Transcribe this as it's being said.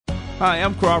Hi,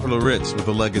 I'm Crawford Loritz with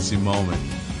a Legacy Moment.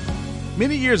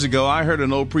 Many years ago, I heard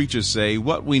an old preacher say,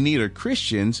 what we need are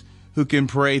Christians who can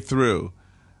pray through.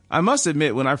 I must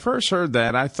admit, when I first heard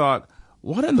that, I thought,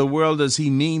 what in the world does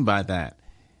he mean by that?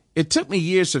 It took me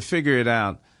years to figure it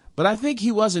out, but I think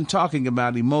he wasn't talking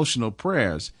about emotional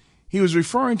prayers. He was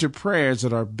referring to prayers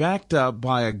that are backed up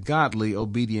by a godly,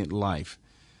 obedient life.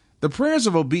 The prayers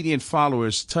of obedient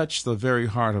followers touch the very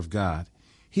heart of God.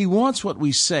 He wants what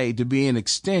we say to be an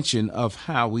extension of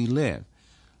how we live.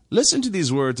 Listen to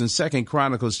these words in 2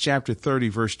 Chronicles chapter 30,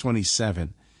 verse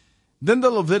 27. Then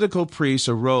the Levitical priests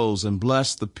arose and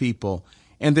blessed the people,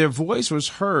 and their voice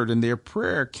was heard, and their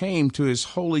prayer came to his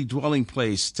holy dwelling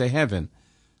place, to heaven.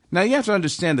 Now you have to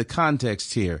understand the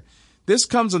context here. This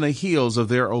comes on the heels of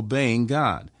their obeying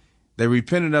God. They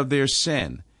repented of their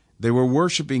sin. They were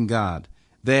worshiping God.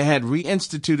 They had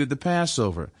reinstituted the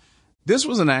Passover. This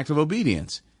was an act of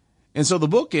obedience. And so the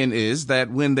bookend is that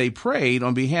when they prayed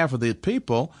on behalf of the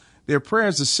people, their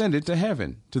prayers ascended to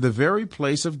heaven, to the very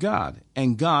place of God,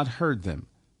 and God heard them.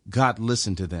 God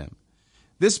listened to them.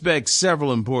 This begs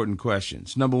several important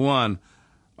questions. Number one,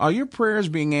 are your prayers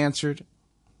being answered?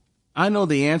 I know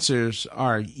the answers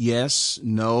are yes,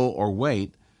 no, or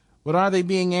wait, but are they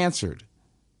being answered?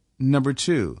 Number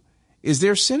two, is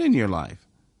there sin in your life?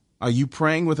 Are you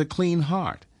praying with a clean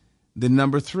heart? Then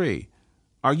number three,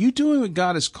 are you doing what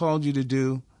God has called you to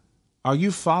do? Are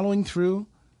you following through?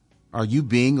 Are you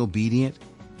being obedient?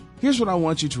 Here's what I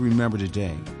want you to remember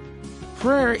today.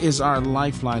 Prayer is our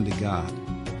lifeline to God.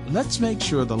 Let's make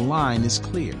sure the line is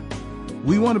clear.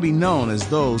 We want to be known as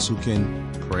those who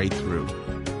can pray through.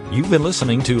 You've been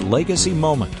listening to Legacy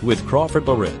Moment with Crawford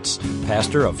Loritz,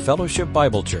 pastor of Fellowship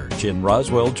Bible Church in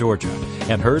Roswell, Georgia,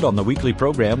 and heard on the weekly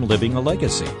program Living a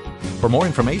Legacy. For more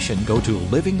information, go to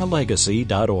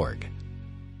livingalegacy.org.